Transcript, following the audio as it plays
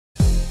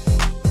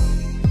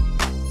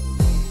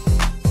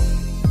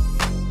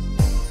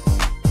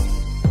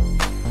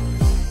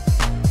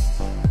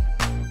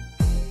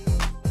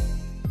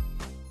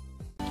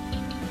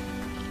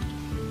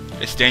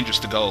dangerous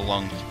to go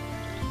along.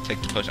 Take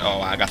the push.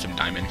 Oh, I got some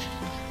diamond.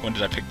 When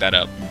did I pick that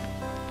up?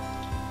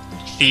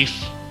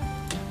 Thief.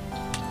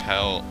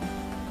 Pelt.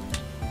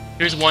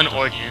 Here's one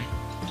organ.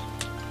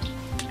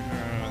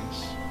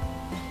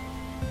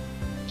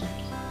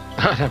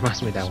 That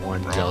must be that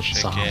one Raw Zelda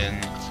chicken.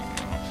 song. Some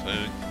raw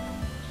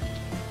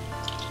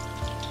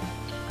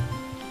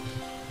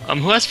food.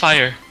 Who has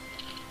fire?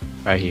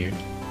 Right here.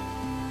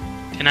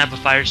 Can I have a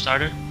fire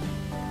starter?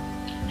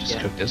 Just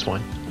cook this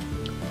one.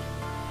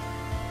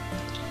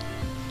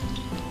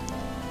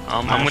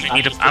 I'm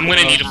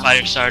gonna need a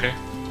fire starter.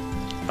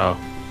 Oh.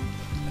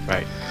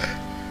 Right.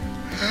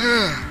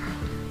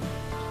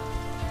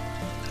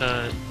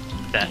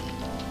 That.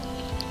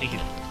 Thank you.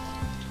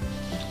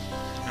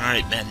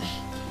 Alright then.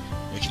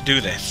 We can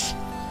do this.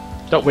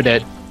 Don't we're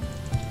dead.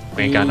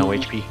 We ain't got no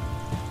HP.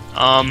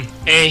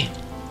 Hey.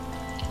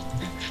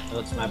 Oh,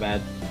 it's my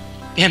bad.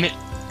 Damn it.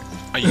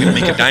 Are you gonna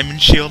make a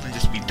diamond shield and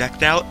just be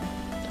decked out?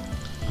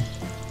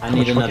 I How need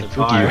much another fucking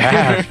food do you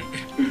have?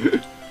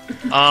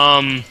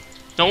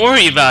 Don't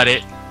worry about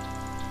it.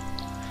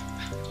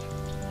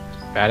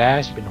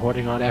 Badass, you been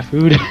hoarding all that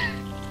food.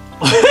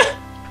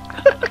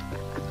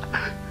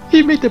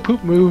 He made the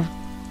poop move.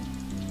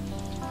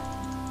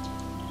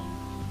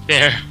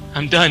 There.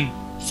 I'm done.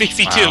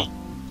 62. Wow.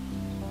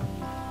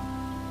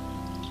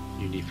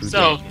 You need food.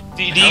 So,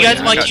 do you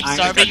guys want to keep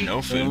starving?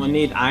 No food. Anyone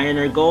need iron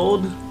or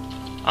gold?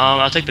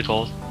 I'll take the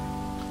gold.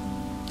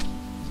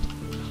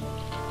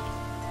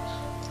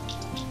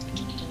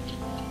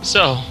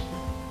 So,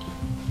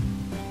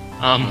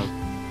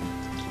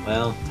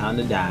 Well, time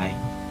to die.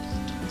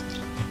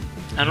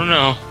 I don't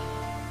know.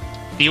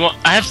 Do you want?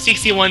 I have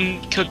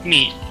 61 cooked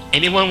meat.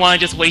 Anyone want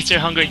to just waste their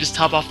hunger and just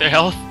top off their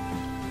health?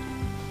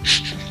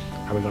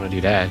 How are we gonna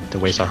do that to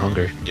waste our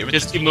hunger? Give it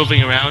Just keep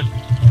moving around.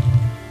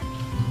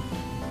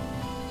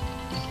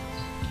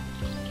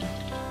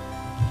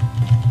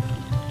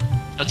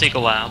 It'll take a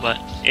while, but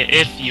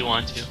if you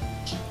want to.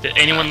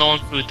 Anyone low on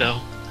food though?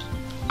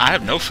 I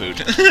have no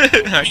food.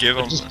 I give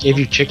I them. just gave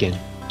you chicken.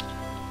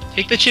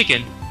 Take the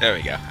chicken. There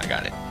we go. I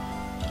got it.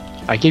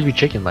 I gave you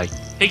chicken, like.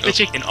 Take the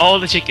chicken. All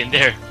the chicken.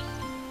 There.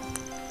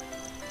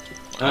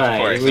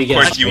 Alright, Of we get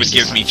course you would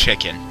give me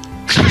chicken.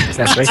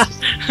 That's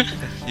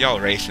racist. Y'all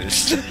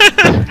racist.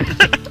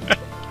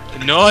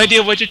 No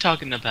idea what you're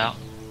talking about.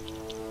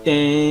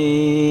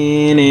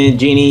 Genie.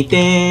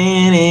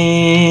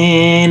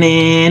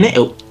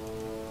 Oh,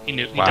 He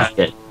knew. He Wow. died.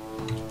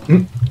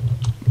 shit.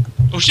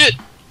 Oh shit!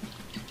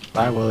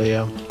 Bye,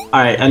 William.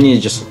 Alright, I need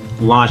to just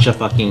launch a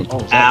fucking. Oh,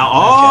 is that Ow!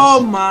 Oh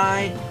a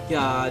my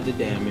god, the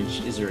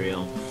damage is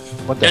real.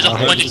 What the There's a hell?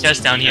 whole bunch of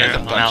chests down here. There's a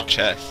I'm bunch out. of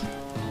chests.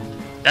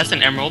 That's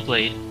an emerald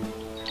blade.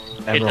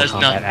 It Emerald does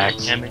combat nothing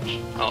axe. damage.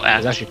 Oh, It's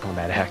axe. actually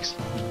combat axe.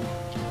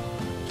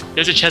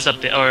 There's a chest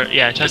up there. Or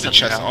yeah, chest There's a up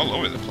chest there. all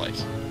over the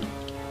place.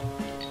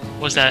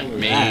 What's that?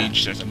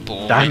 Mage, there's a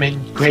bull.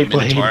 Diamond, great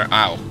blade, Minotaur.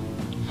 Ow.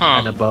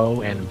 and a Huh?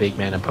 bow, and a big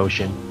mana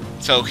potion.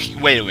 So,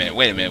 wait a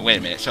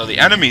minute. So the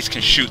enemies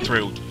can shoot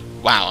through.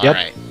 Wow, Yep.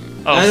 alright.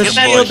 Oh, That give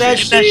that shield, that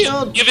give that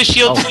shield. Give a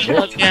shield Oh, to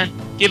shit. me, Dan.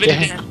 Give it to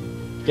Yeah. Dan.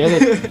 Get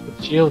it?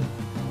 Shield.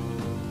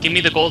 Give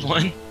me the gold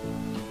one.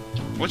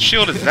 What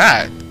shield is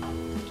that?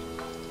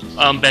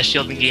 Best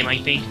shield in the game, I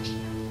think.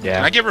 Can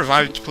Yeah. I get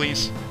revived,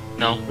 please?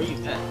 No. Where you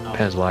at? Oh.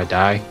 Depends will I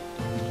die.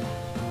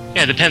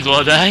 Yeah, depends. Will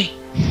I die?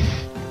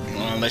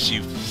 Well, unless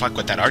you fuck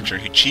with that archer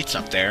who cheats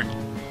up there.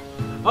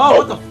 Oh,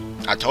 what the?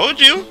 I told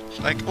you!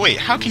 Like, wait,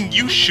 how can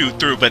you shoot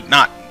through but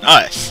not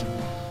us?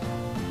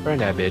 Burn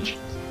that bitch.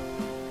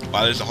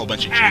 Wow, there's a whole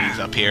bunch of genies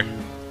up here.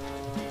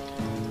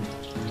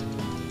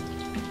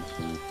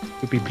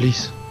 Poopy,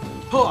 please.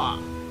 Huh.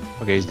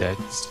 Okay, he's dead.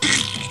 Did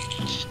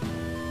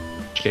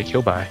you get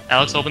killed by?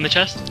 Alex, open the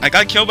chest. I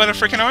got killed by the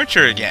freaking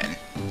archer again.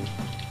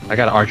 I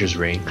got an archer's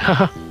ring.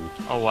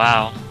 Oh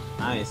wow.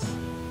 Nice.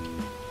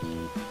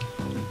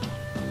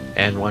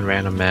 And one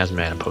random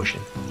mana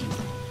potion.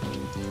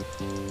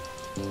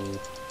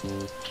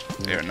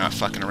 They're not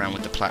fucking around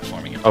with the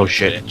platforming. Oh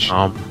shit.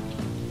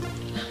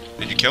 Bitch.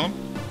 Did you kill him?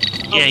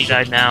 Yeah, he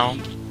died now.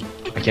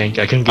 I couldn't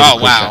get a Oh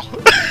quick wow. shot.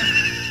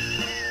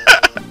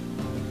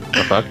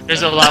 The fuck?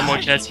 There's a lot more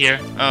chests here.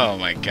 Oh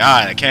my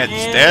god, I can't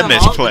And stand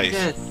this all the place.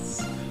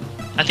 chests.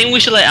 I think we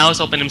should let Alex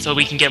open them so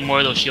we can get more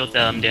of those shields,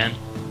 Dan.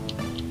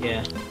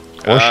 Yeah.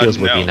 More shields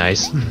would no. be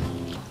nice.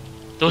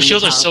 Those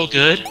shields are so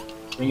good.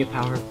 Ring of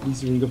power,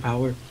 please, ring of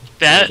power.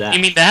 That? What is that?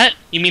 You mean that?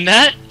 You mean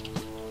that?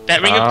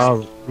 That ring of...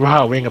 Oh,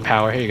 wow, ring of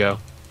power. Here you go.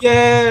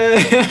 Yeah.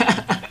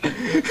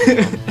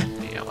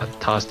 Yeah, I'll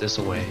toss this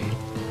away.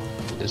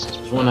 This is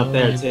There's one up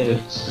there, too. Yeah,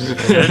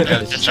 Just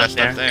there's a chest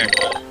up up there.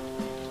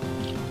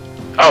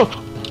 Oh!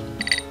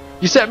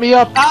 You set me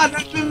up! Ah,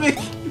 that's me.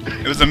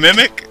 It was a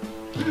mimic?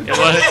 It You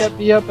was. set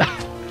me up!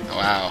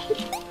 Wow.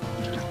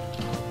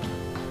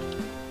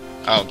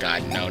 Oh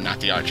god, no, not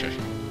the archer.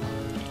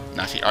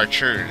 Not the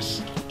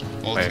archers.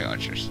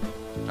 Multi-archers.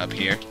 Up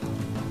here.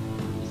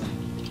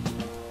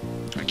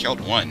 I killed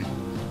one.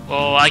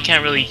 Well, I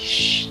can't really...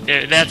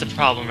 that's a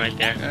problem right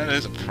there. That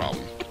is a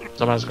problem.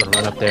 Someone's gonna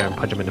run up there and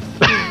punch him in the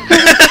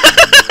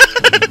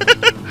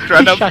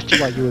run I up. shot you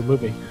while you were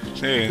moving. This is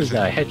Seriously.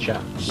 a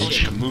headshot. I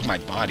wish I could move my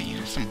body.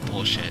 That's some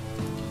bullshit.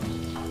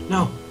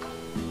 No.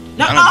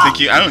 No.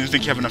 I don't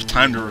think you have enough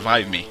time to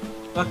revive me.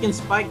 Fucking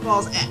spike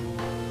balls.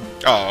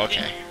 Oh,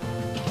 okay.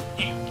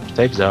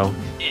 Safe zone.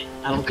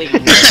 I don't think.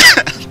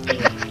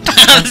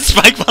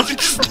 Spike balls are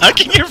just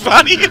knocking your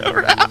body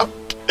around.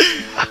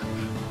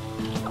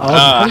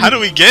 How do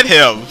we get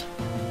him?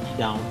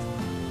 Down.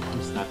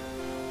 I'm stuck.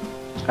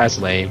 That's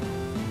lame.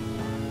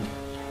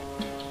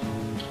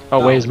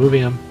 Oh wait, he's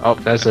moving him. Oh,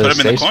 that's a Put him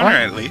in the safe corner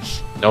spot? at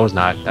least. No, it's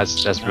not.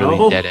 That's really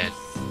No. dead end.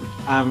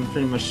 I'm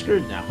pretty much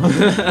screwed now.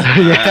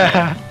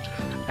 Yeah,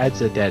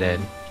 that's a dead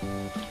end.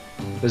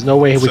 There's no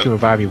way we So- can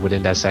revive you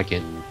within that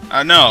second.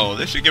 No,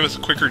 they should give us a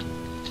quicker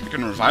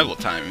revival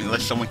time,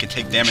 unless someone can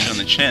take damage on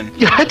the chin.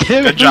 God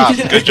damn it!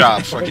 Good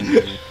job, fucking.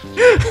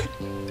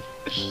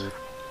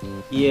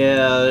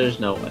 Yeah, there's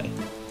no way.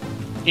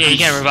 Yeah, you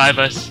can't revive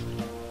us.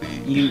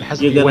 You're Has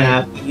to be gonna way.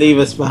 have to leave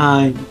us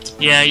behind.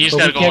 Yeah, you just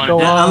But we gotta can't go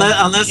go on. on.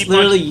 Unless Keep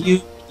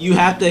literally you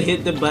have to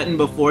hit the button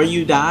before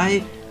you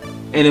die,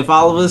 and if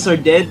all of us are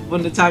dead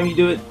when the time you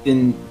do it,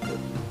 then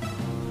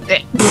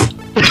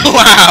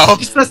Wow.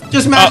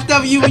 just mash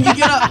W when you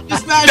get up.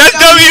 Just mash That's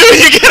W.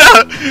 You get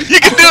up. You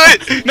can do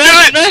it. Do it.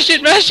 Mash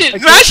it, mash it!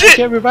 Smash I it.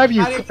 can't revive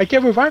you. How do you- I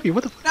can't revive you.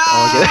 What the? No!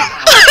 Oh,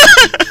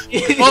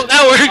 Well,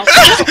 that worked.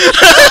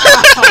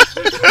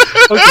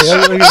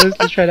 okay,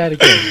 let's try that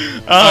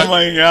again. Oh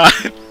my god.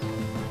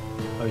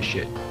 Oh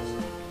shit.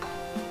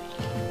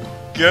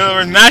 Go over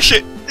and mash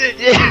it.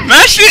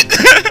 Mash it. Do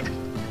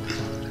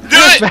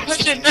it.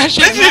 Mash it, mash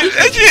it, That's it.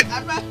 That's it.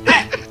 I mashed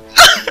that.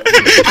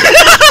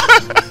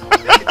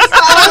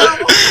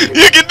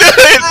 You can do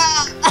it.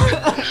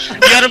 You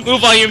gotta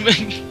move while you're...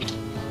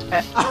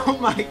 Oh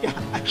my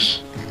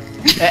gosh.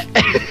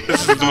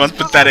 This is the most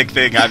pathetic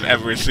thing I've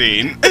ever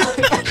seen.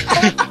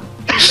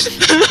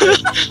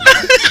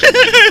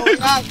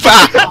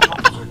 Pow.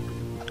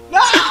 No!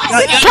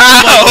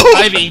 Pow.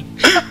 Reviving.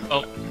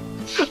 Oh.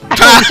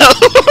 Pow.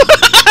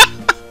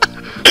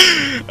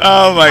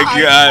 Oh my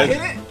I god.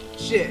 hit it?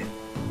 Shit.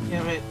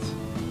 Damn it.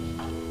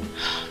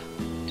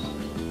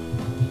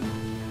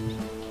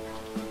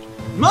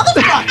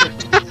 Motherfucker!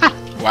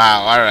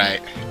 Wow,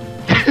 alright.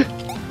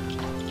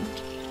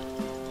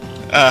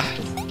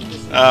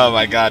 Oh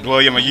my god.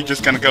 William, are you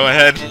just gonna go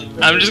ahead?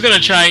 I'm just gonna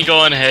try and go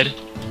on ahead.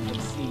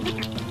 Let's see.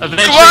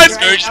 Eventually, Come on!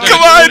 Scourge is gonna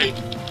Come do on! it.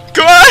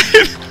 Come on!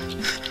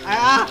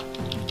 Ah!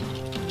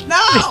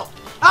 No!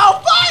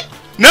 Oh fuck!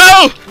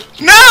 No!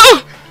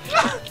 No!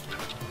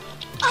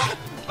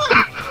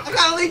 I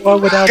gotta leave. Well,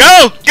 without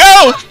Go!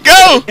 Go!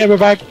 Go! can't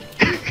revive.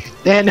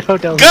 Yeah, no,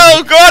 don't.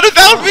 Go! Go on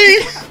without me!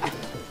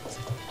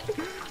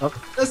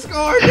 The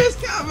scourge is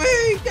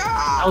coming!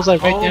 God! I was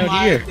like right oh down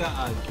my here.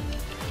 God.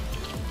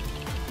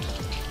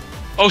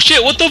 Oh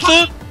shit, what the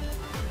fuck?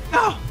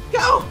 Go!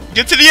 Go!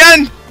 Get to the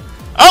end!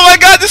 Oh my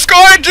god, the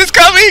scourge is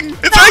coming!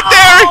 It's right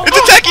there! It's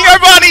attacking our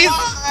bodies!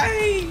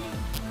 Why?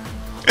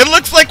 It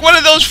looks like one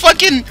of those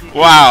fucking...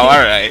 Wow,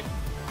 alright.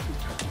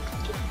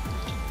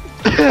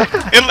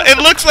 It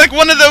looks like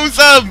one of those,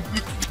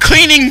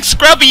 cleaning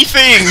scrubby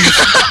things!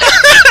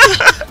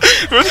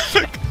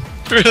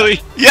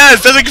 Really?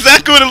 Yes, that's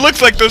exactly what it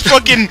looks like, those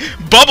fucking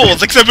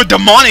bubbles, except a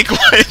demonic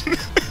one!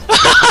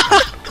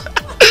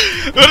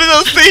 What are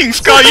those things,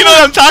 Scott? You know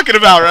what I'm talking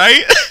about,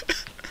 right?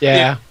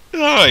 Yeah. Oh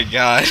my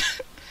god.